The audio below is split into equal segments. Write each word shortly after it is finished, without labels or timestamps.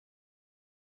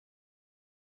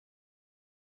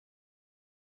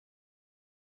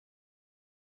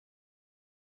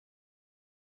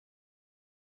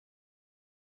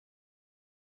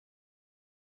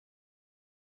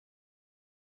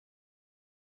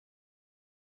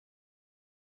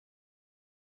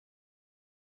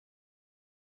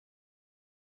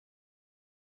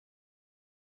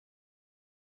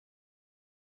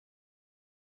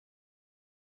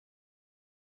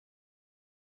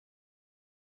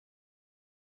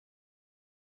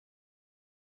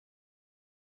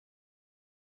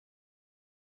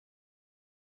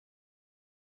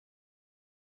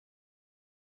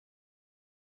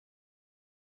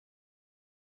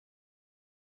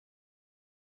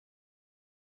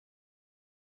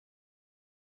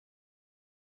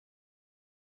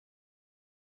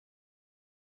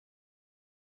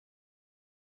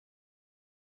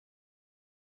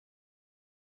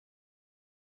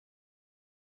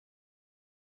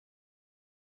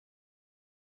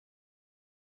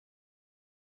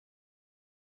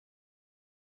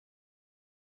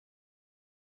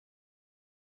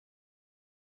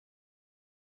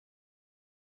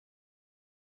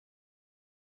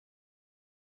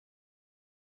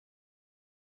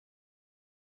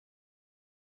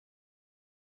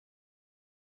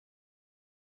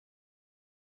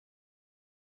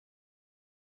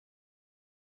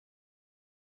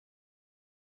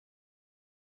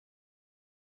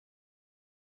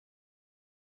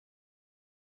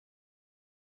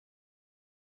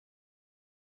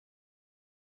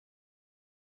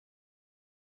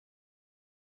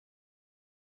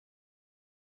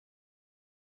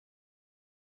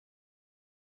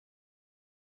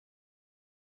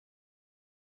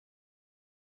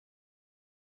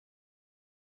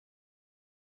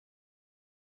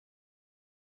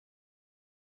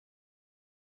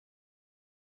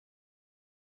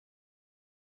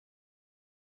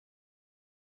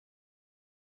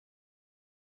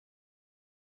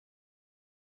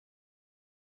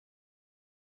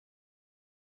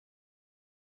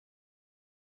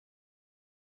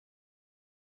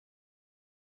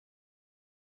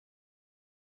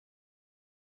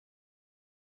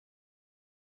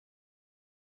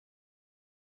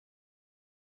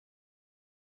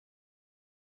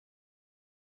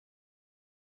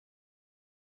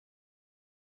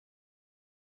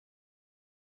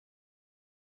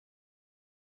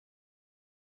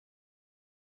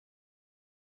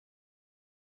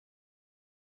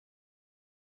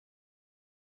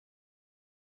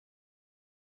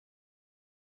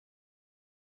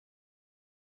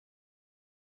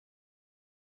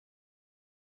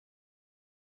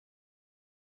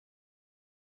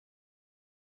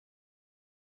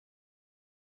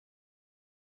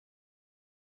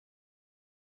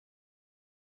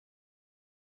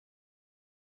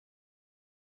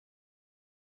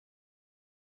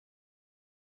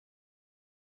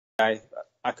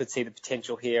I could see the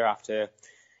potential here after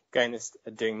going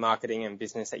to doing marketing and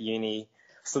business at uni.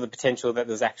 Saw the potential that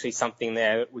there's actually something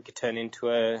there that we could turn into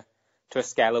a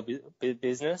scalable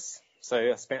business.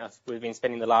 So we've been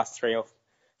spending the last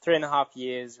 3.5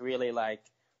 years really like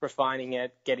refining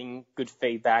it, getting good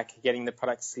feedback, getting the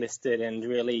products listed, and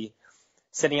really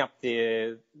setting up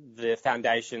the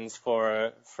foundations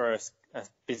for a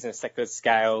business that could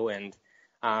scale and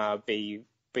be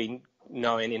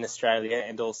known in Australia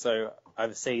and also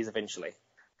overseas eventually.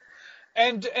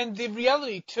 And the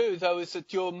reality too, though, is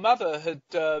that your mother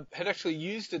had actually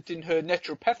used it in her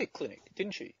naturopathic clinic,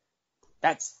 didn't she?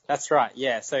 That's right.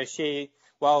 Yeah. So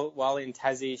while in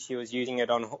Tassie, she was using it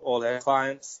on all her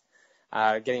clients,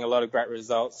 getting a lot of great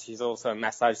results. She's also a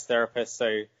massage therapist,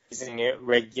 so using it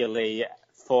regularly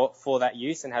for that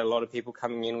use, and had a lot of people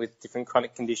coming in with different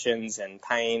chronic conditions and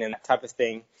pain and that type of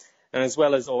thing. And as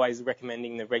well as always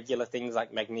recommending the regular things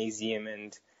like magnesium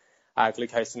and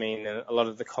glucosamine and a lot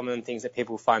of the common things that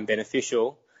people find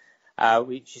beneficial.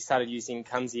 She started using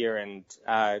Kunzia and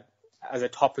as a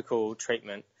topical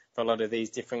treatment for a lot of these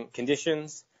different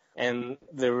conditions. And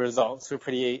the results were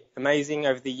pretty amazing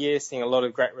over the years, seeing a lot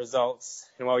of great results.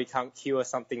 And while we can't cure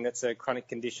something that's a chronic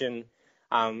condition,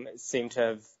 it seemed to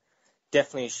have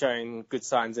definitely shown good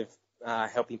signs of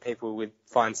helping people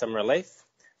find some relief.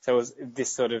 So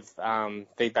this sort of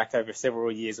feedback over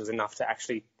several years was enough to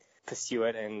actually pursue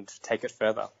it and take it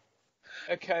further.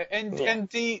 Okay, and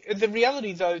the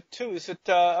reality though too is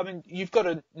that you've got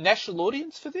a national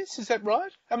audience for this, is that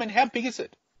right? I mean, how big is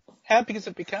it? How big has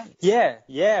it become? Yeah.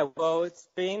 Well, it's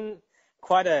been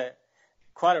quite a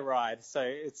ride. So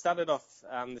it started off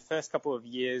the first couple of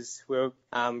years we were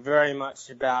very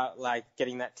much about like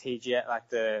getting that TGA, like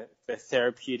the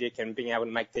therapeutic, and being able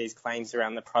to make these claims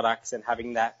around the products and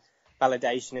having that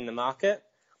validation in the market.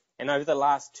 And over the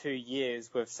last 2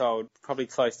 years, we've sold probably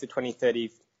close to 20,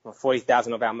 30, or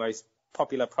 40,000 of our most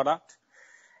popular product.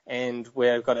 And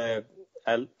we've got a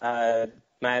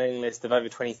mailing list of over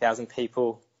 20,000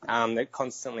 people that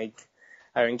constantly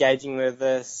are engaging with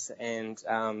us and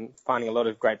finding a lot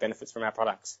of great benefits from our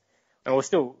products. And we're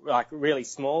still like really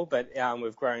small, but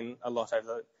we've grown a lot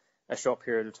over a short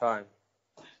period of time.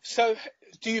 So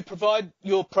do you provide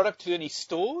your product to any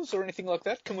stores or anything like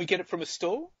that? Can we get it from a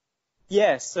store?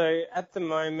 Yeah, so at the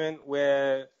moment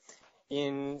we're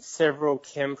in several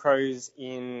Chempros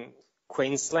in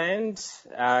Queensland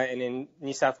and in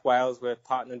New South Wales we're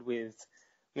partnered with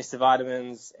Mr.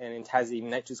 Vitamins, and in Tassie,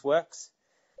 Nature's Works.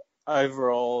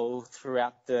 Overall,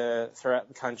 throughout the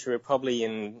country, we're probably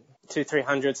in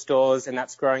 200-300 stores, and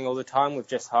that's growing all the time. We've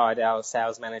just hired our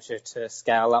sales manager to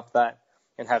scale up that,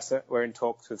 and we're in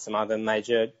talks with some other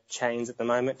major chains at the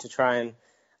moment to try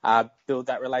and build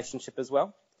that relationship as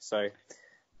well. So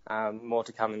more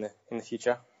to come in the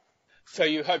future. So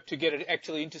you hope to get it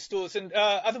actually into stores, and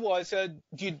otherwise,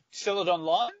 do you sell it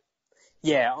online?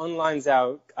 Yeah, online's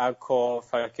our core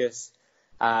focus.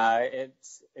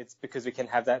 It's because we can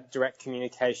have that direct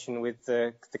communication with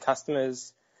the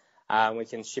customers. We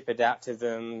can ship it out to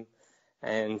them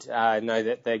and know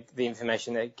that the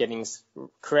information they're getting is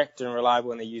correct and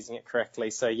reliable and they're using it correctly.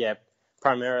 So yeah,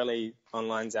 primarily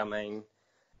online's our main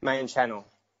channel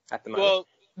at the moment.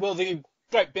 Well, the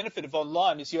great benefit of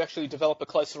online is you actually develop a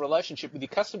closer relationship with your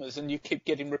customers and you keep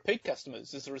getting repeat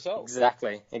customers as a result.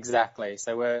 Exactly.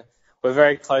 So we're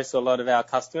very close to a lot of our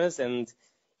customers, and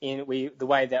the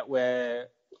way that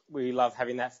we love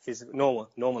having that physical,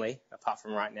 normally, apart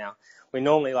from right now, we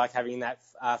normally like having that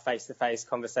face-to-face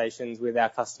conversations with our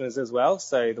customers as well.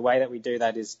 So the way that we do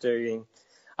that is doing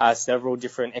several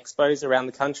different expos around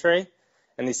the country,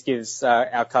 and this gives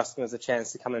our customers a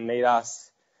chance to come and meet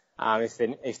us.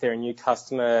 If they're a new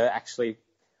customer, actually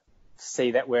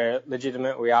see that we're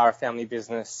legitimate, we are a family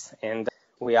business, and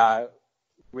we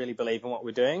really believe in what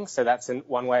we're doing. So that's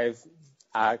one way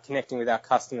of connecting with our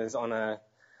customers on at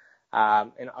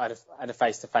a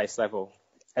face-to-face level,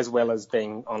 as well as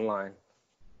being online.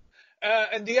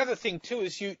 And the other thing too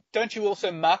is don't you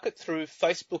also market through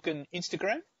Facebook and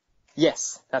Instagram?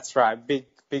 Yes, that's right.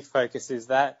 Big focus is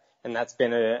that, and that's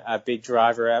been a big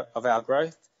driver of our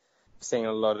growth. Seeing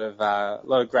a lot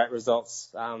of great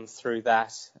results through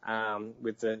that,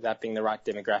 with that being the right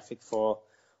demographic for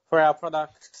our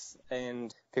products,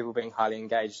 and people being highly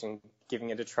engaged and giving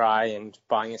it a try and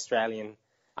buying Australian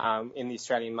in the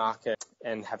Australian market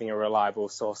and having a reliable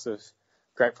source of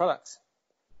great products.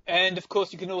 And of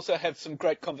course, you can also have some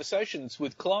great conversations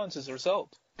with clients as a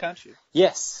result, can't you?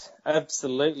 Yes,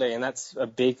 absolutely, and that's a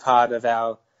big part of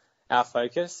our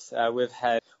focus.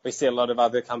 We see a lot of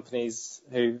other companies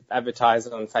who advertise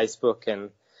on Facebook and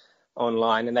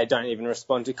online, and they don't even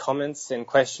respond to comments and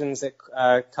questions that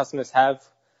customers have.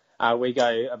 We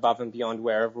go above and beyond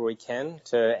wherever we can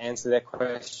to answer their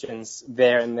questions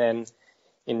there and then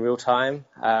in real time.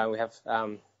 We have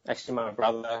actually my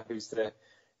brother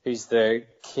who's the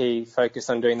key focus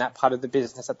on doing that part of the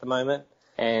business at the moment,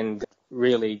 and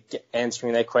really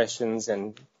answering their questions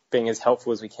and being as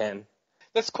helpful as we can.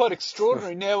 That's quite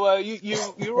extraordinary. Now,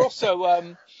 you're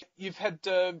also you've had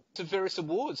some various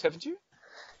awards, haven't you?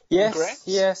 Yes, grants?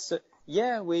 yes,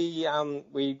 yeah.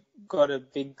 We got a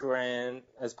big grant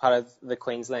as part of the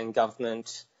Queensland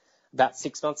government about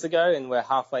 6 months ago, and we're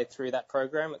halfway through that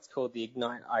program. It's called the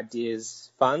Ignite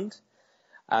Ideas Fund.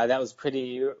 That was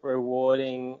pretty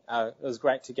rewarding. It was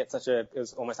great to get it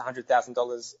was almost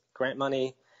 $100,000 grant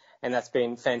money, and that's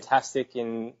been fantastic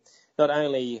in not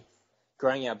only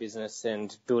growing our business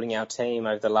and building our team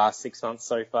over the last 6 months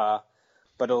so far,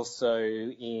 but also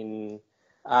in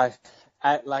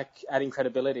adding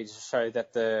credibility to show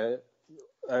that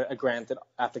a grant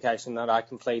application that I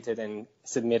completed and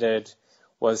submitted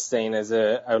was seen as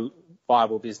a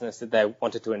viable business that they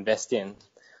wanted to invest in.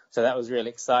 So that was really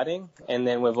exciting. And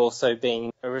then we've also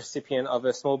been a recipient of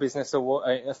a small business award,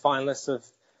 a finalist of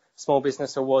Small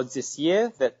Business Awards this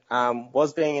year that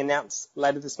was being announced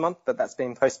later this month, but that's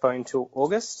been postponed to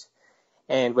August.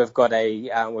 And we've got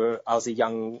I was a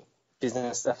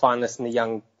finalist in the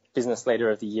Young Business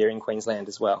Leader of the Year in Queensland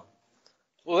as well.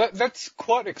 Well, that's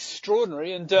quite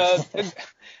extraordinary, and this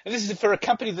is for a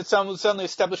company that was only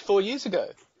established 4 years ago.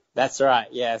 That's right,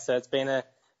 yeah. So it's been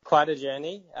quite a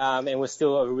journey, and we're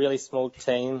still a really small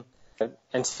team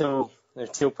until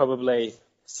probably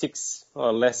 6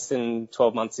 or less than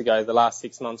 12 months ago. The last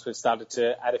 6 months we've started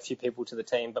to add a few people to the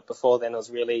team, but before then it was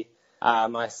really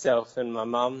myself and my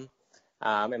mum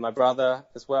and my brother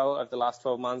as well over the last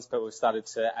 12 months, but we've started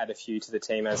to add a few to the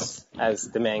team as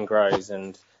demand grows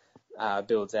and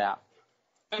builds out.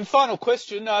 And final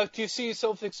question, do you see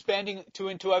yourself expanding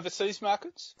into overseas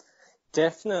markets?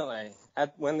 Definitely.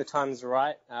 When the time's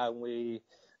right, we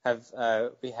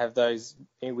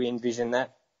envision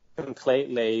that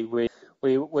completely. We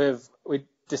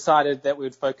decided that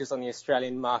we'd focus on the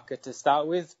Australian market to start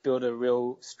with, build a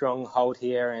real strong hold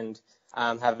here, and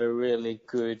have a really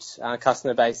good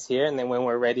customer base here. And then when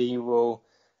we're ready, we'll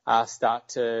start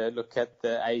to look at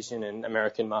the Asian and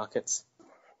American markets.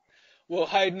 Well,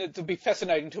 Hayden, it'll be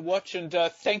fascinating to watch, and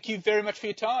thank you very much for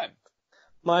your time.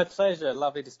 My pleasure.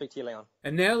 Lovely to speak to you, Leon.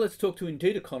 And now let's talk to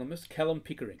Indeed economist Callum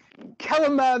Pickering.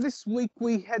 Callum, this week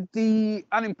we had the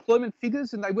unemployment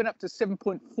figures, and they went up to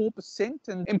 7.4%,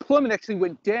 and employment actually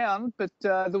went down, but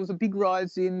there was a big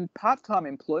rise in part-time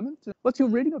employment. What's your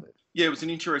reading of it? Yeah, it was an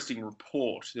interesting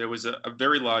report. There was a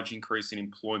very large increase in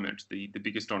employment, the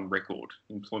biggest on record.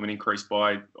 Employment increased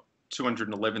by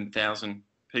 211,000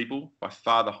 people, by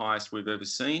far the highest we've ever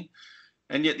seen.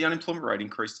 And yet the unemployment rate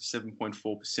increased to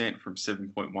 7.4% from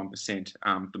 7.1%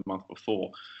 the month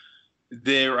before.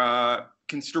 There are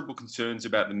considerable concerns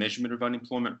about the measurement of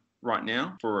unemployment right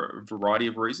now for a variety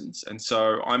of reasons. And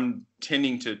so I'm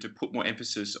tending to put more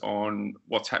emphasis on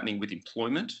what's happening with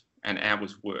employment and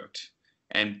hours worked.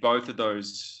 And both of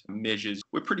those measures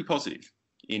were pretty positive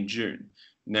in June.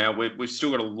 Now, we've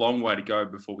still got a long way to go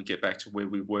before we get back to where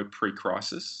we were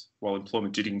pre-crisis. While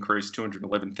employment did increase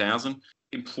 211,000,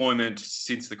 employment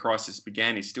since the crisis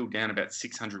began is still down about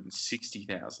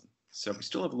 660,000. So we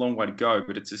still have a long way to go,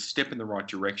 but it's a step in the right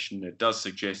direction. It does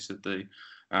suggest that the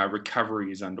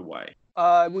recovery is underway.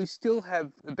 We still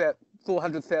have about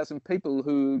 400,000 people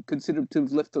who consider to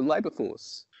have left the labour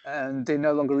force, and they're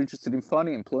no longer interested in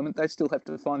finding employment. They still have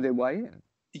to find their way in.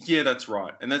 Yeah, that's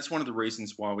right. And that's one of the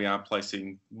reasons why we are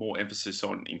placing more emphasis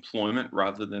on employment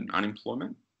rather than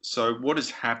unemployment. So what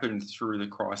has happened through the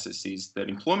crisis is that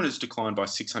employment has declined by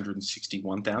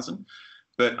 661,000,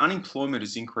 but unemployment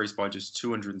has increased by just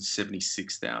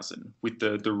 276,000, with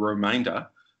the remainder,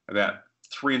 about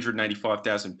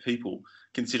 385,000 people,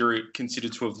 considered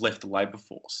to have left the labour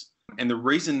force. And the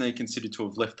reason they're considered to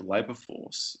have left the labour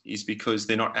force is because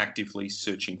they're not actively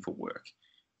searching for work.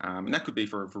 And that could be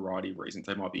for a variety of reasons.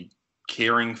 They might be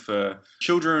caring for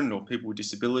children or people with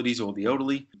disabilities or the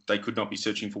elderly. They could not be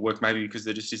searching for work, maybe because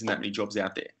there just isn't that many jobs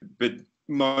out there. But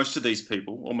most of these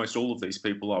people, almost all of these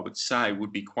people, I would say,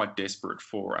 would be quite desperate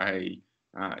for a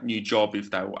new job if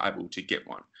they were able to get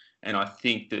one. And I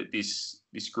think that this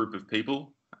group of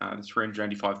people, the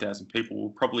 385,000 people, will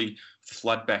probably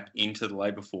flood back into the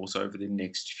labour force over the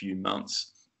next few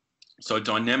months. So a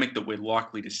dynamic that we're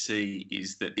likely to see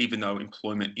is that even though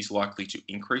employment is likely to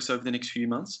increase over the next few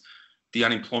months, the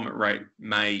unemployment rate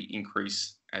may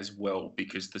increase as well,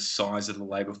 because the size of the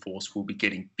labour force will be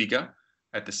getting bigger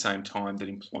at the same time that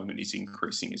employment is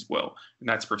increasing as well. And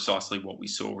that's precisely what we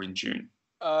saw in June.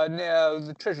 Now,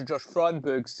 the Treasurer Josh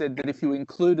Frydenberg said that if you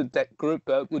included that group,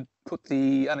 it would put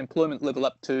the unemployment level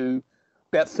up to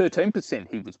about 13%,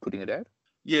 he was putting it at.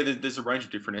 Yeah, there's a range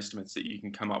of different estimates that you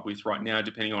can come up with right now,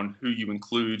 depending on who you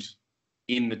include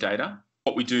in the data.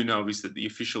 What we do know is that the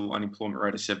official unemployment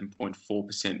rate of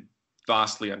 7.4%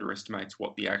 vastly underestimates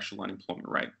what the actual unemployment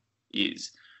rate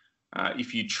is.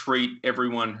 If you treat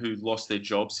everyone who lost their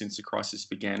job since the crisis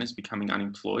began as becoming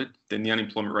unemployed, then the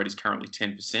unemployment rate is currently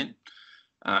 10%.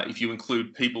 If you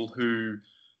include people who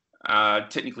are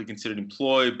technically considered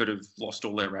employed but have lost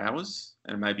all their hours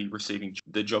and may be receiving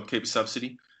the JobKeeper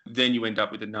subsidy, then you end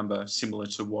up with a number similar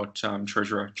to what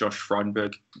Treasurer Josh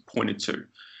Frydenberg pointed to.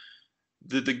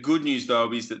 The good news,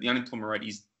 though, is that the unemployment rate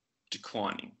is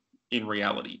declining in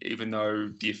reality, even though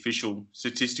the official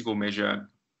statistical measure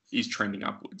is trending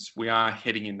upwards. We are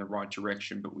heading in the right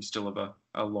direction, but we still have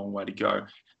a long way to go.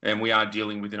 And we are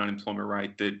dealing with an unemployment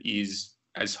rate that is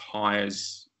as high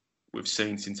as we've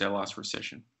seen since our last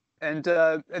recession. And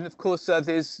of course,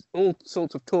 there's all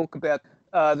sorts of talk about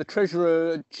the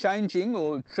Treasurer changing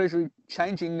or Treasury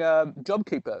changing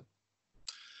JobKeeper.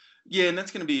 Yeah, and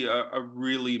that's going to be a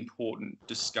really important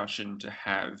discussion to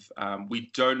have.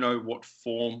 We don't know what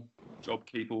form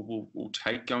JobKeeper will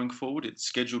take going forward. It's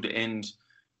scheduled to end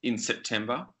in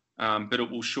September, but it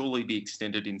will surely be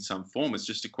extended in some form. It's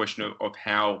just a question of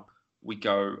how we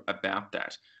go about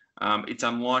that. It's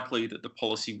unlikely that the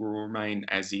policy will remain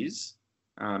as is.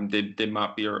 There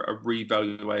might be a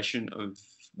reevaluation of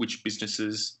which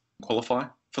businesses qualify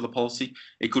for the policy.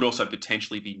 It could also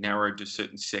potentially be narrowed to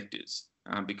certain sectors,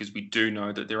 because we do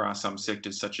know that there are some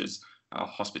sectors such as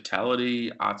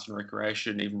hospitality, arts and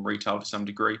recreation, even retail to some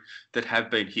degree, that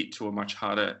have been hit to a much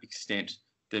harder extent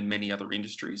than many other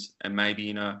industries and maybe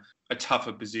in a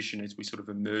tougher position as we sort of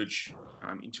emerge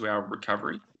into our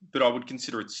recovery. But I would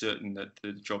consider it certain that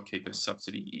the JobKeeper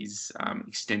subsidy is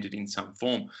extended in some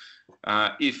form.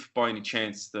 If by any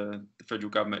chance the federal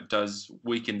government does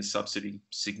weaken the subsidy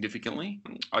significantly,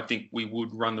 I think we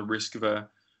would run the risk of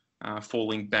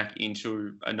falling back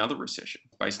into another recession,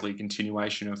 basically a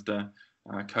continuation of the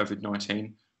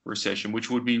COVID-19 recession, which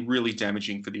would be really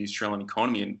damaging for the Australian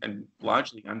economy and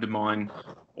largely undermine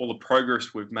all the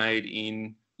progress we've made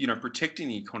in protecting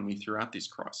the economy throughout this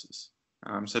crisis.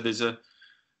 So there's a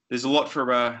lot for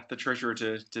the Treasurer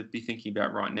to be thinking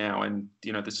about right now, and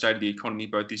the state of the economy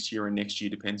both this year and next year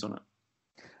depends on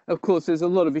it. Of course, there's a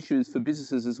lot of issues for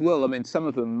businesses as well. I mean, some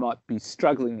of them might be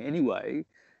struggling anyway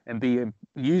and be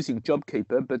using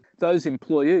JobKeeper, but those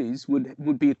employees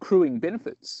would be accruing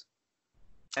benefits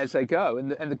as they go,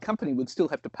 and the company would still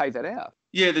have to pay that out.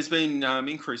 Yeah, there's been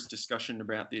increased discussion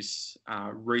about this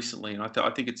recently, and I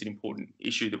think it's an important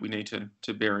issue that we need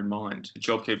to bear in mind. The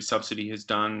JobKeeper subsidy has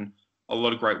done a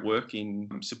lot of great work in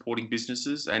supporting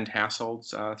businesses and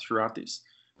households throughout this,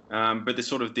 but there's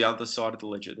sort of the other side of the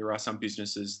ledger. There are some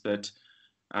businesses that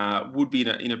would be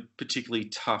in a particularly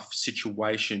tough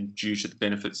situation due to the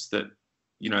benefits that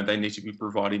they need to be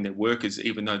providing their workers,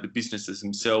 even though the businesses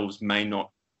themselves may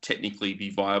not technically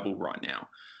be viable right now.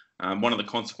 One of the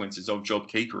consequences of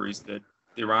JobKeeper is that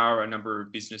there are a number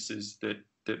of businesses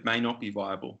that may not be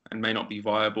viable and may not be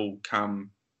viable come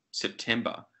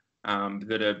September,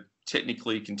 that are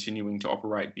technically continuing to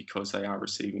operate because they are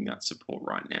receiving that support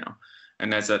right now.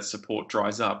 And as that support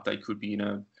dries up, they could be in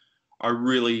a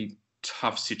really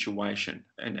tough situation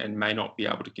and may not be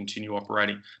able to continue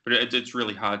operating. But it's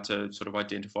really hard to sort of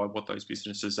identify what those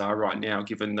businesses are right now,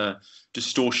 given the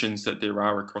distortions that there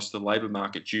are across the labour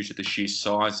market due to the sheer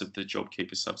size of the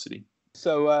JobKeeper subsidy.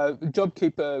 So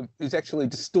JobKeeper is actually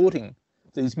distorting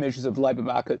these measures of labour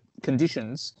market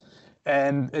conditions,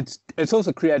 and it's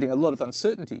also creating a lot of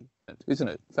uncertainty, isn't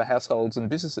it, for households and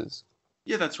businesses?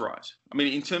 Yeah, that's right. I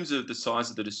mean, in terms of the size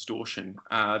of the distortion,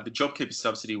 the JobKeeper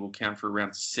subsidy will account for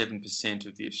around 7%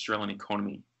 of the Australian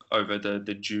economy over the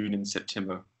June and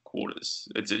September quarters.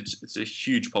 It's a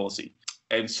huge policy.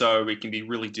 And so it can be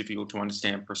really difficult to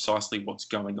understand precisely what's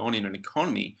going on in an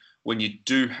economy when you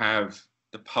do have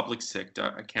the public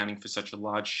sector accounting for such a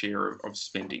large share of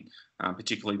spending,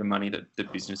 particularly the money that the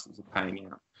businesses are paying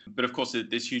out. But of course,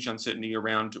 there's huge uncertainty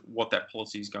around what that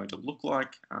policy is going to look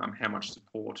like, how much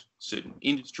support certain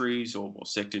industries or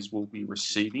sectors will be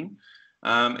receiving.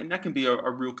 And that can be a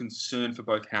real concern for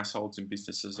both households and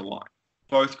businesses alike.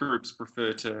 Both groups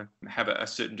prefer to have a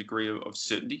certain degree of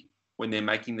certainty when they're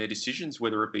making their decisions,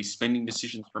 whether it be spending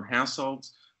decisions from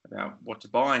households about what to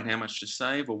buy and how much to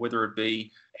save, or whether it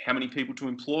be how many people to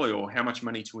employ or how much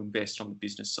money to invest on the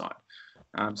business side.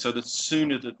 So the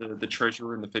sooner that the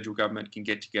Treasurer and the federal government can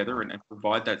get together and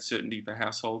provide that certainty for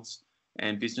households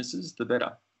and businesses, the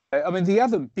better. I mean, the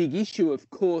other big issue, of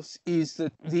course, is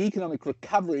that the economic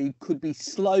recovery could be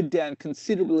slowed down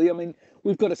considerably. I mean,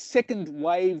 we've got a second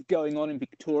wave going on in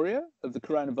Victoria of the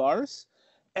coronavirus,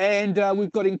 and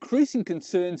we've got increasing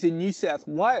concerns in New South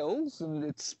Wales, and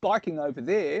it's spiking over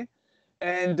there.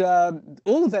 And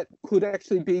all of that could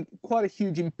actually be quite a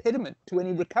huge impediment to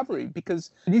any recovery,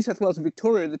 because New South Wales and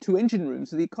Victoria are the two engine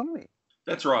rooms of the economy.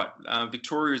 That's right.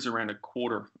 Victoria is around a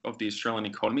quarter of the Australian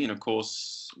economy. And of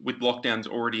course, with lockdowns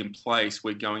already in place,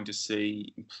 we're going to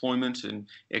see employment and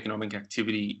economic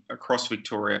activity across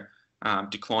Victoria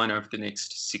decline over the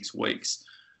next 6 weeks.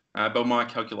 By my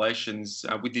calculations,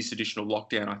 with this additional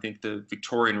lockdown, I think the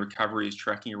Victorian recovery is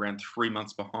tracking around 3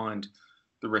 months behind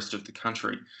the rest of the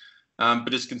country.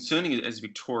 But as concerning as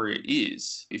Victoria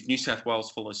is, if New South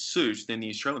Wales follows suit, then the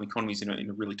Australian economy is in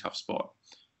a really tough spot.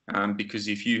 Because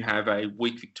if you have a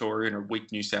weak Victoria and a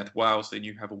weak New South Wales, then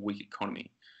you have a weak economy.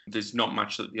 There's not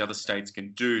much that the other states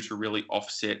can do to really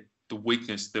offset the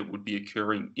weakness that would be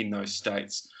occurring in those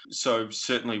states. So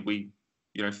certainly we,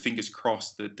 fingers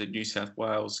crossed that New South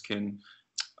Wales can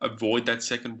avoid that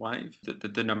second wave,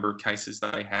 that the number of cases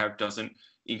they have doesn't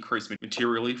increase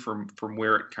materially from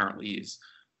where it currently is.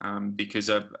 Because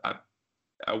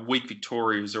a weak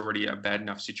Victoria is already a bad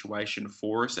enough situation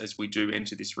for us as we do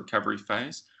enter this recovery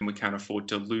phase, and we can't afford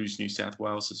to lose New South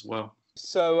Wales as well.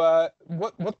 So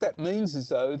what that means is,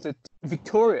 though, that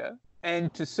Victoria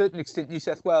and to a certain extent New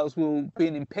South Wales will be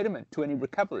an impediment to any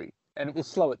recovery, and it will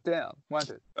slow it down, won't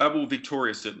it? Well,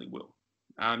 Victoria certainly will.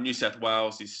 New South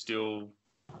Wales is still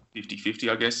 50-50,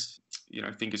 I guess.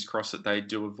 Fingers crossed that they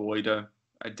do avoid a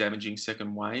damaging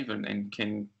second wave and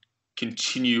can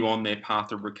continue on their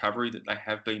path of recovery that they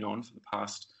have been on for the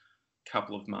past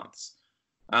couple of months.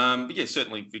 But yeah,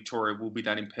 certainly Victoria will be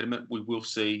that impediment. We will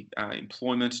see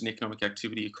employment and economic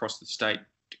activity across the state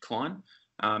decline,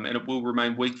 and it will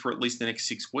remain weak for at least the next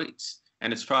 6 weeks.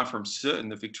 And it's far from certain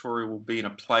that Victoria will be in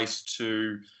a place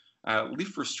to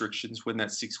lift restrictions when that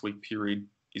 6-week period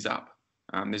is up.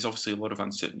 There's obviously a lot of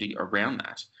uncertainty around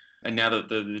that. And now that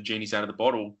the genie's out of the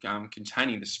bottle,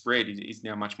 containing the spread is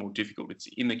now much more difficult. It's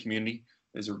in the community.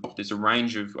 There's a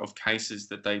range of cases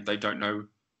that they don't know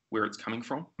where it's coming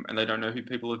from, and they don't know who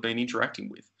people have been interacting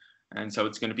with. And so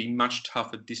it's going to be much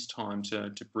tougher this time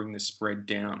to bring the spread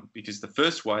down, because the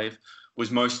first wave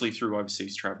was mostly through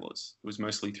overseas travellers. It was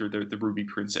mostly through the Ruby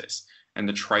Princess, and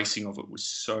the tracing of it was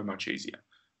so much easier.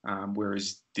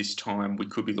 Whereas this time we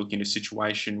could be looking at a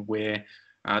situation where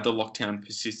the lockdown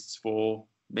persists for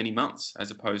many months,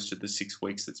 as opposed to the 6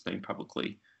 weeks that's been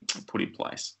publicly put in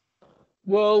place.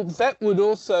 Well, that would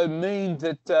also mean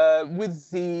that with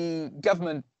the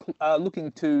government looking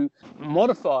to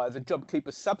modify the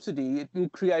JobKeeper subsidy, it will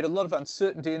create a lot of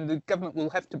uncertainty, and the government will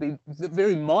have to be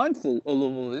very mindful of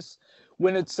all of this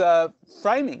when it's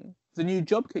framing the new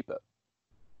JobKeeper.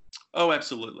 Oh,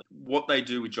 absolutely. What they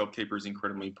do with JobKeeper is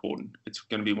incredibly important. It's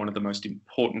going to be one of the most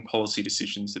important policy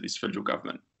decisions that this federal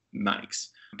government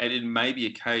makes. And it may be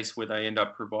a case where they end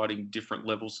up providing different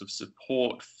levels of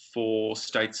support for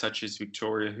states such as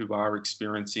Victoria, who are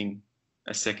experiencing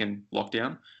a second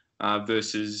lockdown,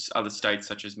 versus other states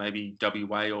such as maybe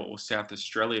WA or South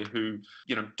Australia, who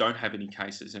don't have any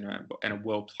cases and are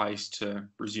well placed to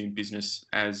resume business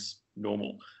as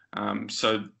normal.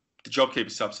 So the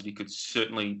JobKeeper subsidy could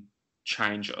certainly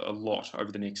change a lot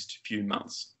over the next few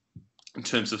months in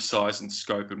terms of size and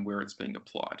scope and where it's being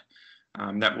applied.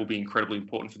 That will be incredibly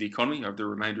important for the economy over the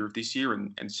remainder of this year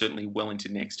and certainly well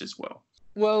into next as well.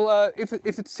 Well, if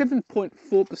it's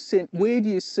 7.4%, where do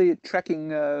you see it tracking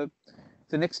the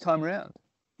next time around?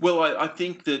 Well, I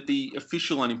think that the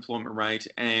official unemployment rate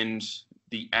and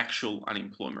the actual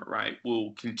unemployment rate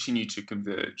will continue to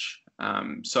converge.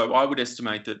 So I would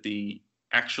estimate that the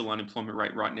actual unemployment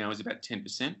rate right now is about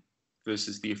 10%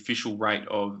 versus the official rate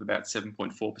of about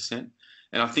 7.4%.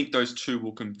 And I think those two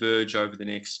will converge over the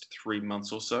next 3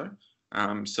 months or so.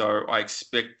 So I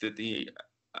expect that the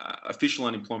official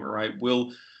unemployment rate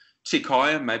will tick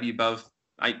higher, maybe above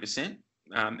 8%,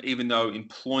 even though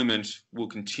employment will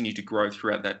continue to grow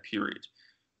throughout that period.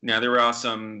 Now, there are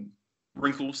some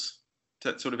wrinkles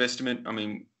to that sort of estimate. I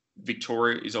mean,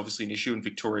 Victoria is obviously an issue, and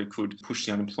Victoria could push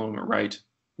the unemployment rate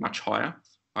much higher.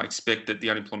 I expect that the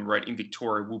unemployment rate in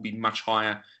Victoria will be much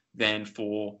higher than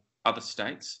for other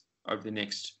states over the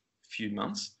next few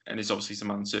months, and there's obviously some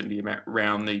uncertainty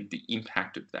around the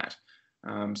impact of that.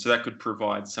 So that could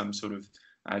provide some sort of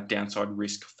downside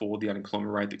risk for the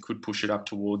unemployment rate that could push it up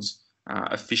towards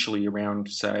officially around,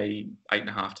 say,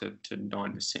 8.5% to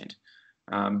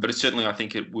 9%. But certainly I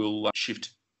think it will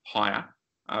shift higher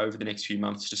over the next few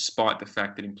months, despite the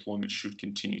fact that employment should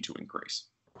continue to increase.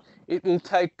 It will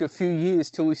take a few years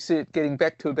till we see it getting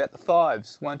back to about the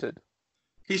fives, won't it?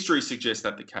 History suggests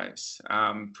that the case.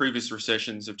 Previous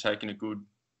recessions have taken a good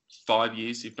 5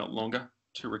 years, if not longer,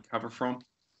 to recover from.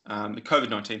 The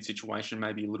COVID-19 situation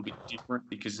may be a little bit different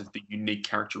because of the unique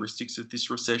characteristics of this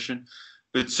recession,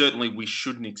 but certainly we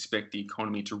shouldn't expect the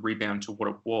economy to rebound to what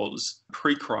it was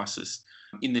pre-crisis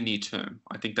in the near term.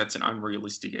 I think that's an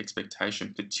unrealistic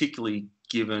expectation, particularly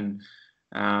given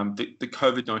the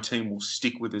COVID-19 will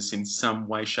stick with us in some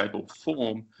way, shape or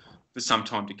form for some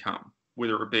time to come,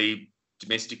 whether it be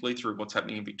domestically through what's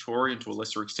happening in Victoria and to a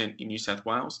lesser extent in New South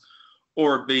Wales,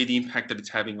 or it be the impact that it's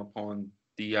having upon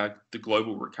the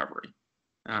global recovery,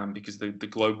 because the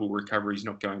global recovery is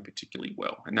not going particularly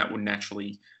well, and that will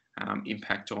naturally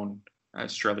impact on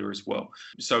Australia as well.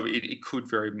 So it could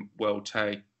very well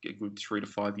take a good 3 to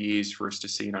 5 years for us to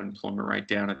see an unemployment rate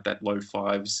down at that low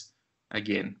fives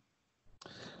again.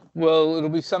 Well, it'll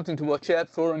be something to watch out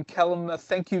for. And Callum,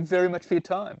 thank you very much for your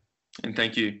time. And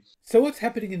thank you. So what's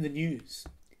happening in the news?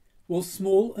 Well,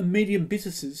 small and medium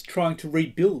businesses trying to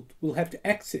rebuild will have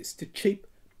access to cheap,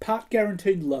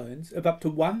 part-guaranteed loans of up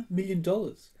to $1 million,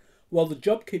 while the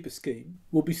JobKeeper scheme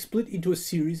will be split into a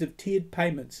series of tiered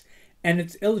payments and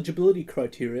its eligibility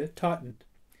criteria tightened.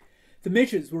 The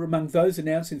measures were among those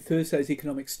announced in Thursday's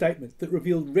economic statement that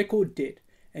revealed record debt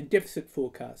and deficit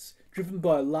forecasts driven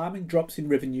by alarming drops in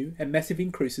revenue and massive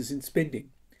increases in spending.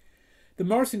 The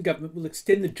Morrison government will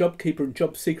extend the JobKeeper and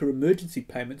JobSeeker emergency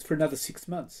payments for another 6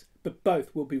 months, but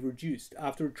both will be reduced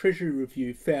after a Treasury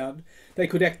review found they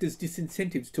could act as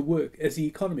disincentives to work as the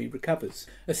economy recovers.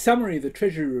 A summary of the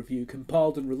Treasury review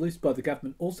compiled and released by the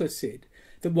government also said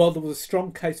that while there was a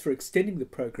strong case for extending the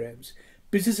programs,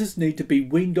 businesses need to be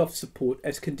weaned off support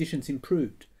as conditions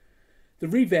improved. The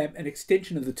revamp and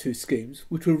extension of the two schemes,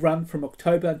 which will run from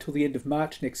October until the end of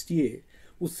March next year,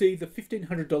 will see the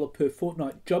 $1,500 per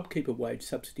fortnight JobKeeper wage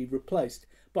subsidy replaced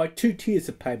by 2 tiers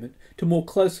of payment to more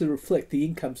closely reflect the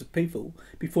incomes of people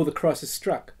before the crisis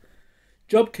struck.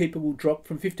 JobKeeper will drop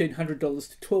from $1,500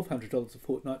 to $1,200 a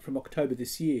fortnight from October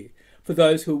this year for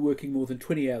those who are working more than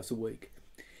 20 hours a week.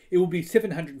 It will be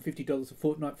 $750 a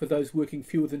fortnight for those working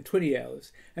fewer than 20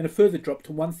 hours, and a further drop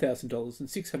to $1,000 and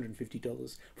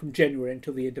 $650 from January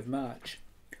until the end of March.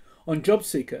 On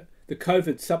JobSeeker, the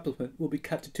COVID supplement will be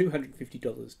cut to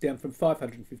 $250, down from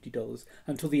 $550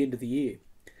 until the end of the year.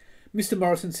 Mr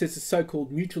Morrison says the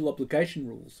so-called mutual obligation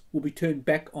rules will be turned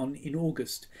back on in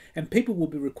August, and people will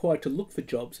be required to look for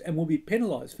jobs and will be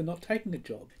penalised for not taking a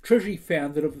job. Treasury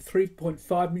found that of the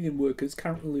 3.5 million workers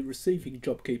currently receiving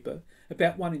JobKeeper,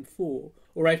 about 1 in 4,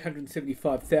 or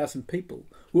 875,000 people,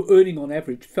 were earning on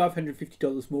average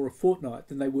 $550 more a fortnight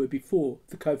than they were before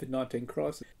the COVID-19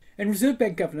 crisis. And Reserve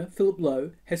Bank Governor Philip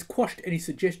Lowe has quashed any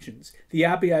suggestions the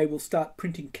RBA will start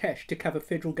printing cash to cover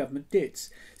federal government debts,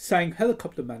 saying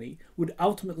helicopter money would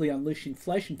ultimately unleash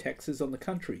inflation taxes on the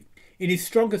country. In his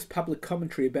strongest public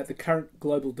commentary about the current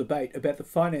global debate about the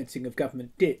financing of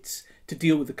government debts to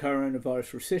deal with the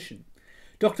coronavirus recession,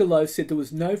 Dr Lowe said there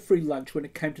was no free lunch when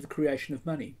it came to the creation of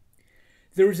money.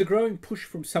 There is a growing push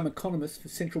from some economists for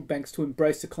central banks to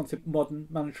embrace the concept of modern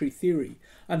monetary theory,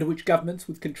 under which governments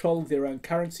with control of their own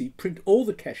currency print all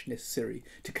the cash necessary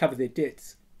to cover their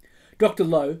debts. Dr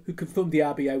Lowe, who confirmed the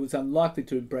RBA was unlikely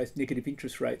to embrace negative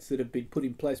interest rates that have been put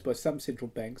in place by some central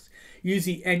banks, used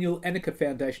the annual Annika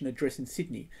Foundation address in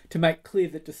Sydney to make clear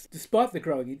that despite the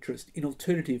growing interest in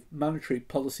alternative monetary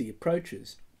policy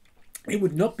approaches, it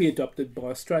would not be adopted by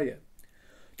Australia.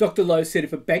 Dr Lowe said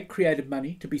if a bank created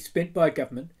money to be spent by a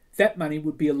government, that money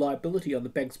would be a liability on the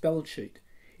bank's balance sheet.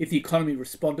 If the economy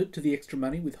responded to the extra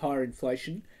money with higher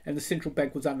inflation and the central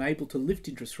bank was unable to lift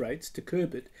interest rates to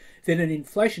curb it, then an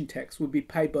inflation tax would be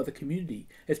paid by the community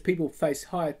as people face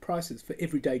higher prices for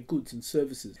everyday goods and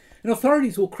services. And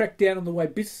authorities will crack down on the way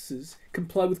businesses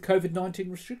comply with COVID-19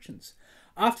 restrictions.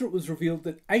 After it was revealed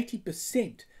that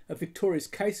 80% of Victoria's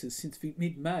cases since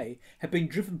mid-May have been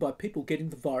driven by people getting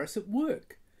the virus at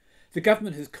work. The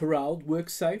government has corralled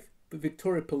WorkSafe, the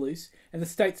Victoria Police and the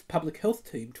state's public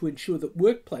health team to ensure that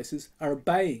workplaces are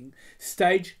obeying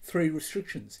Stage 3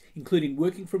 restrictions, including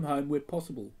working from home where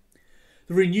possible.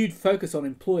 The renewed focus on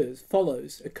employers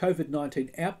follows a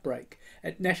COVID-19 outbreak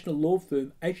at national law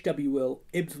firm HWL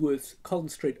Ebsworth's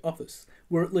Collins Street office,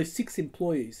 where at least 6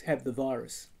 employees have the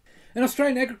virus. And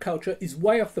Australian agriculture is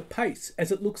way off the pace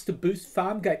as it looks to boost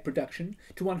farm gate production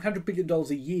to $100 billion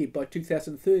a year by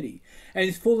 2030 and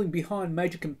is falling behind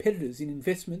major competitors in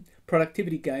investment,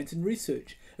 productivity gains and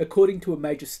research, according to a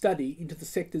major study into the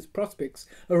sector's prospects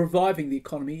of reviving the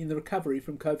economy in the recovery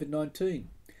from COVID-19.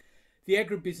 The The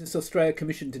Agribusiness Australia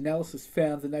commissioned analysis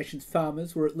found the nation's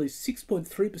farmers were at least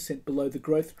 6.3% below the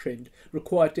growth trend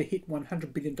required to hit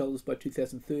 $100 billion by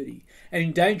 2030, and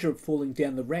in danger of falling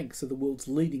down the ranks of the world's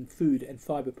leading food and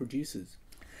fibre producers.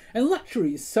 And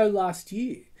luxury is so last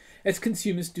year, as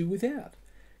consumers do without.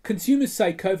 Consumers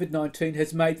say COVID-19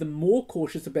 has made them more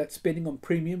cautious about spending on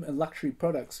premium and luxury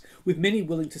products, with many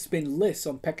willing to spend less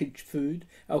on packaged food,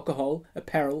 alcohol,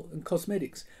 apparel and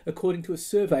cosmetics, according to a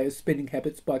survey of spending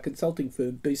habits by consulting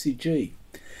firm BCG.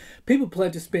 People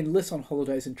plan to spend less on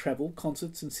holidays and travel,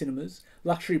 concerts and cinemas,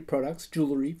 luxury products,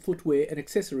 jewellery, footwear and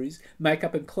accessories,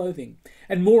 makeup and clothing,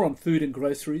 and more on food and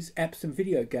groceries, apps and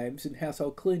video games and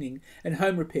household cleaning and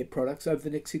home repair products over the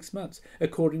next 6 months,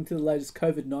 according to the latest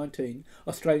COVID-19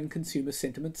 Australian Consumer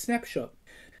Sentiment Snapshot.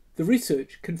 The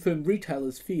research confirmed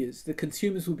retailers' fears that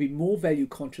consumers will be more value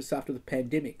conscious after the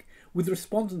pandemic, with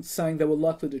respondents saying they were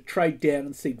likely to trade down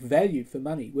and seek value for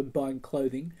money when buying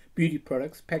clothing, beauty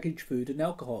products, packaged food and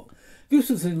alcohol. This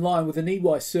was in line with an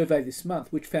EY survey this month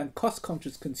which found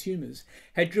cost-conscious consumers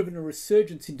had driven a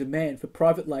resurgence in demand for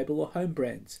private label or home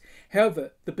brands.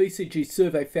 However, the BCG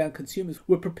survey found consumers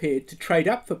were prepared to trade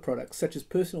up for products such as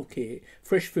personal care,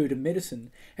 fresh food and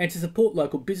medicine, and to support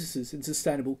local businesses and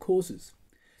sustainable causes.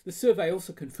 The survey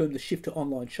also confirmed the shift to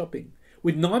online shopping,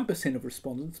 with 9% of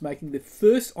respondents making their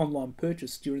first online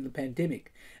purchase during the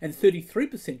pandemic and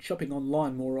 33% shopping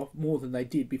online more than they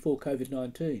did before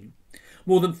COVID-19.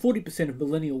 More than 40% of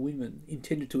millennial women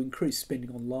intended to increase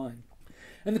spending online.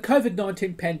 And the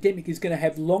COVID-19 pandemic is going to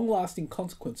have long-lasting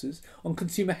consequences on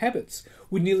consumer habits,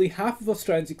 with nearly half of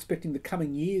Australians expecting the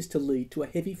coming years to lead to a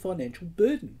heavy financial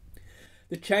burden.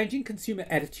 The changing consumer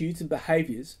attitudes and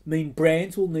behaviours mean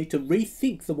brands will need to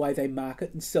rethink the way they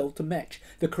market and sell to match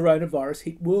the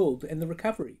coronavirus-hit world and the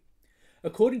recovery.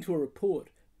 According to a report,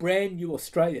 Brand New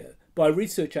Australia, by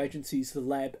research agencies The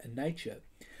Lab and Nature,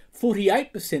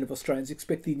 48% of Australians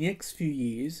expect the next few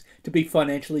years to be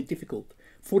financially difficult.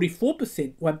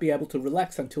 44% won't be able to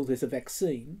relax until there's a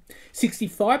vaccine.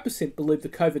 65% believe the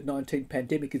COVID-19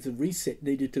 pandemic is a reset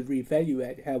needed to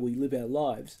reevaluate how we live our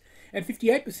lives. And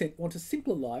 58% want a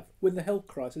simpler life when the health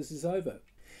crisis is over.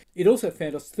 It also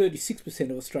found us 36%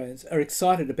 of Australians are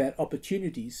excited about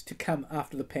opportunities to come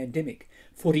after the pandemic.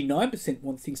 49%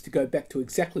 want things to go back to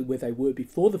exactly where they were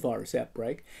before the virus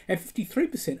outbreak, and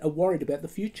 53% are worried about the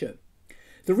future.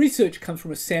 The research comes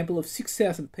from a sample of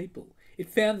 6,000 people. It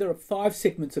found there are 5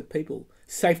 segments of people: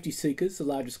 safety seekers, the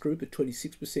largest group at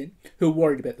 26%, who are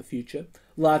worried about the future,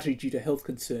 largely due to health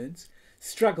concerns;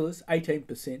 strugglers,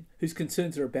 18%, whose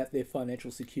concerns are about their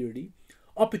financial security;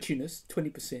 opportunists,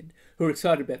 20%, who are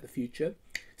excited about the future;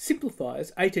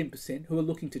 simplifiers, 18%, who are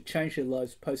looking to change their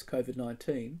lives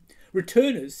post-COVID-19;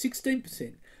 returners,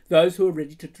 16%, those who are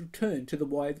ready to return to the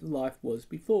way life was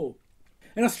before.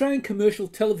 And Australian commercial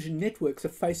television networks are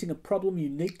facing a problem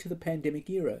unique to the pandemic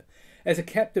era, as a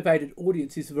captivated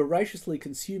audience is voraciously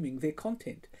consuming their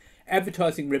content.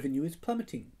 Advertising revenue is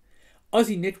plummeting.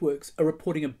 Aussie networks are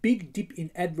reporting a big dip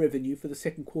in ad revenue for the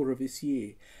second quarter of this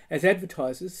year, as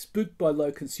advertisers, spooked by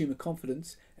low consumer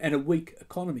confidence and a weak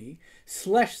economy,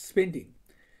 slashed spending.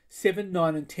 7,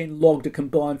 9 and 10 logged a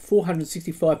combined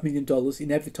 $465 million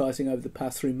in advertising over the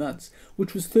past 3 months,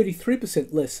 which was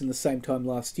 33% less than the same time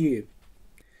last year.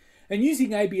 And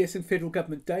using ABS and federal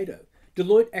government data,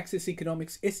 Deloitte Access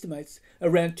Economics estimates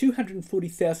around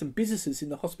 240,000 businesses in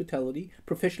the hospitality,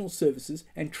 professional services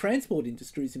and transport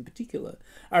industries in particular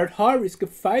are at high risk of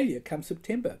failure come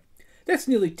September. That's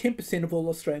nearly 10% of all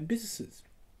Australian businesses.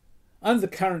 Under the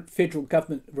current federal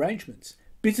government arrangements,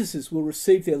 businesses will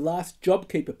receive their last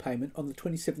JobKeeper payment on the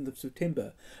 27th of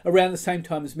September, around the same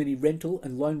time as many rental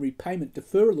and loan repayment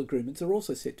deferral agreements are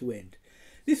also set to end.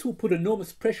 This will put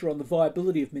enormous pressure on the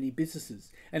viability of many businesses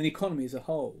and the economy as a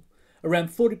whole. Around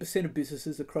 40% of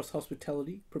businesses across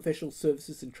hospitality, professional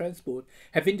services and transport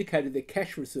have indicated their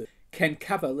cash reserve can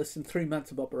cover less than 3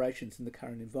 months of operations in the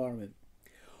current environment.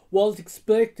 While it's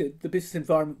expected the business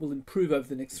environment will improve over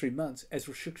the next 3 months as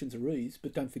restrictions are eased,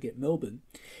 but don't forget Melbourne,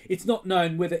 it's not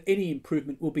known whether any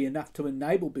improvement will be enough to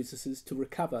enable businesses to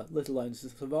recover, let alone to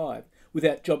survive,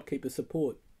 without JobKeeper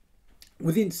support.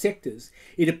 Within sectors,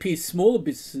 it appears smaller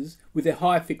businesses with their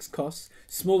higher fixed costs,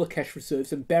 smaller cash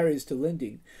reserves and barriers to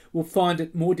lending will find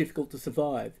it more difficult to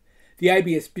survive. The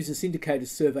ABS Business Indicators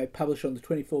survey published on the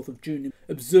 24th of June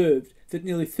observed that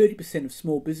nearly 30% of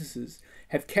small businesses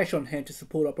have cash on hand to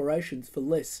support operations for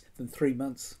less than 3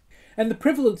 months. And the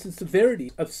prevalence and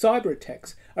severity of cyber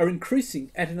attacks are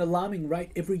increasing at an alarming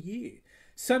rate every year.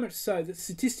 So much so that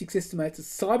statistics estimate that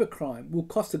cybercrime will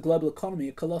cost the global economy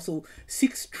a colossal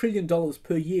 $6 trillion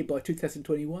per year by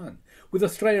 2021, with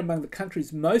Australia among the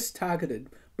countries most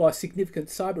targeted by significant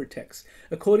cyber attacks,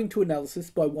 according to analysis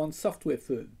by one software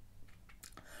firm.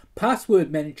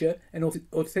 Password manager and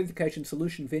authentication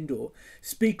solution vendor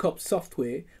Speedcop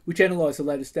Software, which analysed the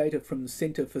latest data from the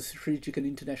Centre for Strategic and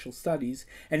International Studies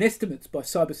and estimates by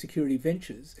Cybersecurity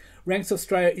Ventures, ranks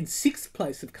Australia in 6th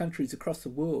place of countries across the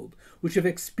world which have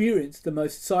experienced the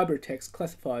most cyber attacks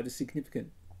classified as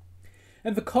significant.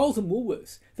 And for Coles and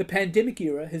Woolworths, the pandemic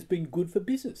era has been good for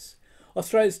business.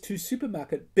 Australia's two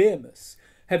supermarket behemoths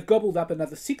have gobbled up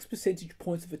another 6 percentage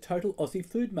points of the total Aussie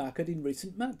food market in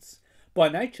recent months. By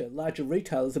nature, larger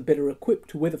retailers are better equipped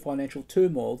to weather financial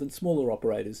turmoil than smaller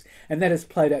operators, and that has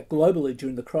played out globally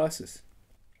during the crisis.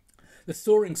 The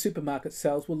soaring supermarket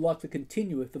sales will likely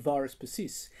continue if the virus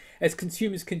persists, as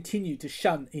consumers continue to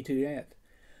shun eating out.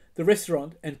 The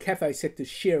restaurant and cafe sector's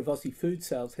share of Aussie food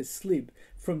sales has slid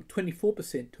from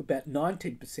 24% to about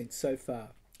 19% so far.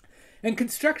 And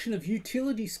construction of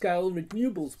utility-scale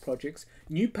renewables projects,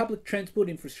 new public transport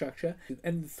infrastructure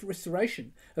and the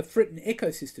restoration of threatened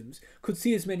ecosystems could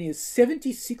see as many as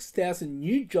 76,000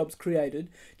 new jobs created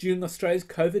during Australia's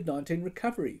COVID-19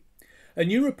 recovery. A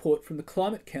new report from the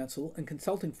Climate Council and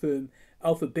consulting firm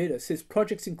Alpha Beta says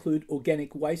projects include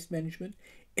organic waste management,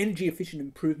 energy-efficient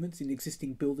improvements in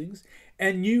existing buildings,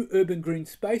 and new urban green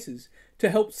spaces to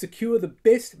help secure the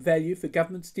best value for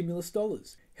government stimulus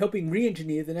dollars, helping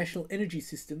re-engineer the national energy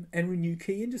system and renew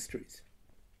key industries.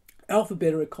 Alpha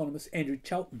Beta economist Andrew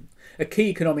Charlton, a key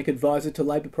economic advisor to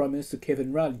Labor Prime Minister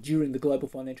Kevin Rudd during the global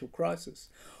financial crisis,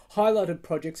 highlighted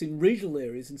projects in regional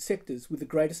areas and sectors with the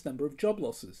greatest number of job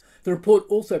losses. The report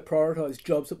also prioritised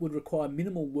jobs that would require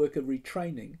minimal worker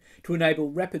retraining to enable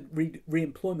rapid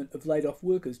re-employment of laid-off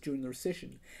workers during the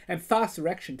recession and faster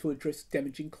action to address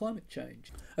damaging climate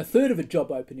change. A third of the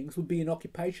job openings would be in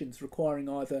occupations requiring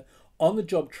either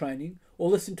on-the-job training or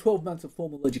less than 12 months of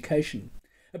formal education.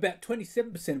 About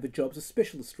 27% of the jobs are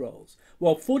specialist roles,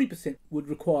 while 40% would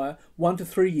require 1 to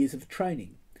 3 years of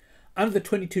training. Under the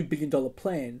 $22 billion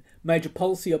plan, major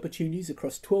policy opportunities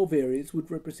across 12 areas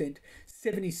would represent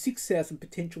 76,000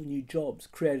 potential new jobs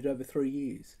created over 3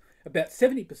 years. About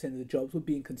 70% of the jobs would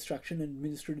be in construction and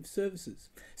administrative services,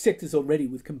 sectors already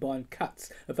with combined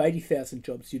cuts of 80,000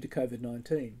 jobs due to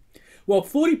COVID-19, while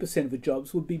 40% of the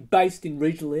jobs would be based in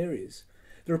regional areas.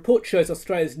 The report shows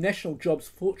Australia's national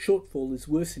jobs shortfall is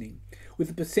worsening, with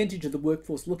the percentage of the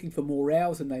workforce looking for more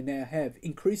hours than they now have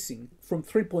increasing from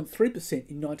 3.3%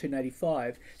 in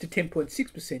 1985 to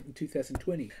 10.6% in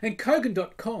 2020. And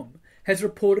Kogan.com has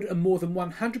reported a more than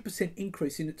 100%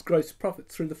 increase in its gross profit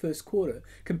through the first quarter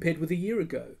compared with a year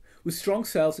ago, with strong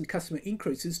sales and customer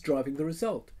increases driving the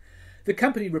result. The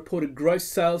company reported gross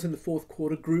sales in the fourth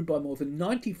quarter grew by more than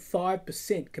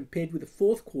 95% compared with the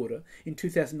fourth quarter in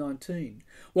 2019,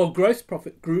 while gross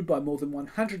profit grew by more than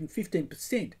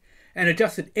 115% and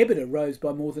adjusted EBITDA rose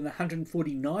by more than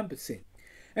 149%.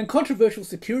 And controversial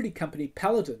security company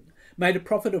Paladin made a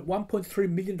profit of $1.3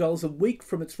 million a week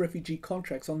from its refugee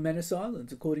contracts on Manus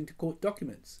Islands, according to court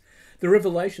documents. The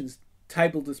revelations,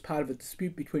 tabled as part of a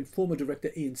dispute between former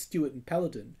director Ian Stewart and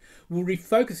Paladin, will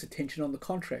refocus attention on the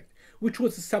contract, which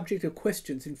was the subject of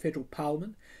questions in federal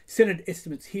parliament, Senate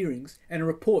estimates hearings, and a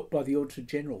report by the Auditor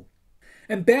General.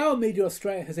 And Bauer Media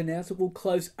Australia has announced it will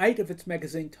close 8 of its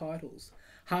magazine titles: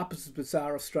 Harper's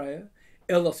Bazaar Australia,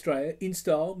 Elle Australia,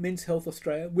 InStyle, Men's Health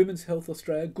Australia, Women's Health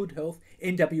Australia, Good Health,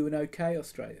 NW and OK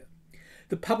Australia.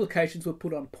 The publications were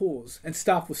put on pause and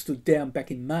staff was stood down back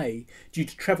in May due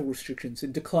to travel restrictions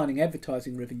and declining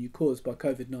advertising revenue caused by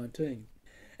COVID-19.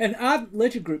 And Ardent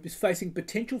Leisure Group is facing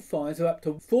potential fines of up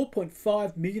to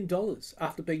 $4.5 million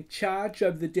after being charged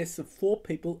over the deaths of 4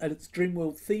 people at its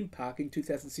Dreamworld theme park in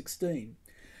 2016.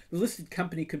 The listed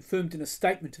company confirmed in a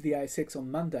statement to the ASX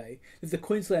on Monday that the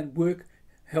Queensland Work,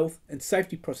 Health and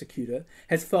Safety Prosecutor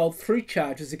has filed 3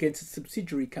 charges against its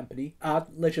subsidiary company,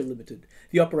 Ardent Leisure Limited,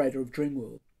 the operator of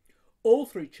Dreamworld. All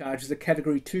 3 charges are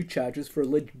Category 2 charges for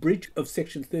alleged breach of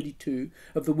Section 32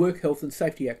 of the Work Health and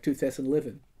Safety Act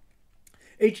 2011.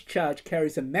 Each charge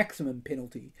carries a maximum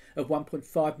penalty of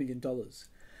 $1.5 million.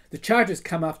 The charges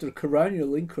come after a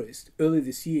coronial inquest earlier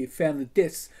this year found the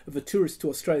deaths of the tourists to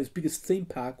Australia's biggest theme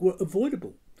park were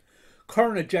avoidable.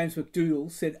 Coroner James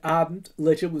McDougall said Ardent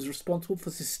Leisure was responsible for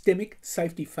systemic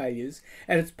safety failures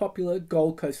at its popular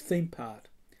Gold Coast theme park.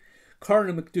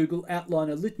 Coroner McDougall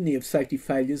outlined a litany of safety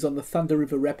failures on the Thunder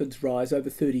River Rapids rise over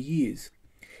 30 years.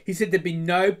 He said there'd been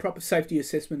no proper safety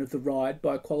assessment of the ride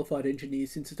by a qualified engineer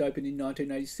since it opened in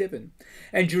 1987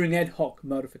 and during ad hoc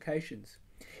modifications.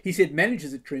 He said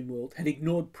managers at Dreamworld had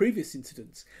ignored previous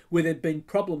incidents where there'd been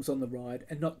problems on the ride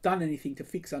and not done anything to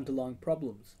fix underlying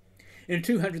problems. In a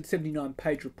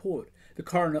 279-page report, the The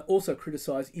coroner also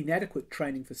criticised inadequate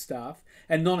training for staff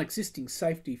and non-existing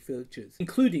safety features,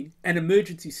 including an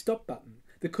emergency stop button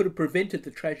that could have prevented the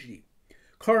tragedy.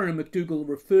 Coroner McDougall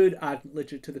referred Ardent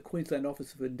Ledger to the Queensland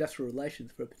Office of Industrial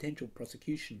Relations for a potential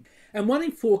prosecution. And 1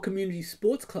 in 4 community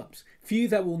sports clubs fear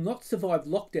they will not survive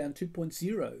lockdown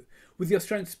 2.0, with the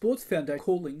Australian Sports Foundation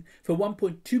calling for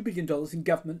 $1.2 billion in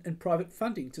government and private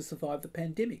funding to survive the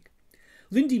pandemic.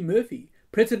 Lindy Murphy,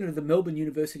 president of the Melbourne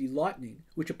University Lightning,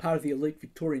 which are part of the elite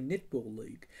Victorian Netball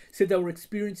League, said they were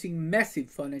experiencing massive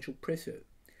financial pressure.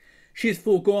 She has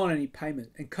foregone any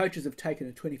payment and coaches have taken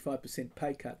a 25%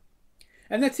 pay cut.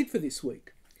 And that's it for this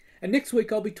week. And next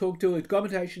week I'll be talking to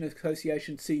Accommodation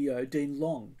Association CEO Dean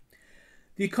Long.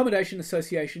 The Accommodation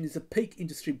Association is a peak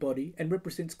industry body and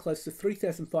represents close to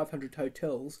 3,500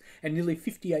 hotels and nearly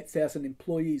 58,000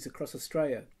 employees across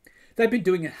Australia. They've been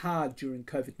doing it hard during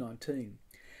COVID-19.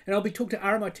 And I'll be talking to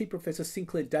RMIT Professor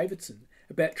Sinclair Davidson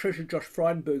about Treasurer Josh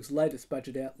Frydenberg's latest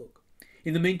budget outlook.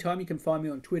 In the meantime, you can find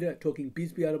me on Twitter at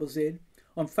TalkingBizBRZ,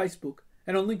 on Facebook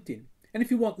and on LinkedIn. And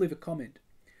if you want, leave a comment.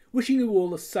 Wishing you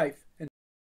all a safe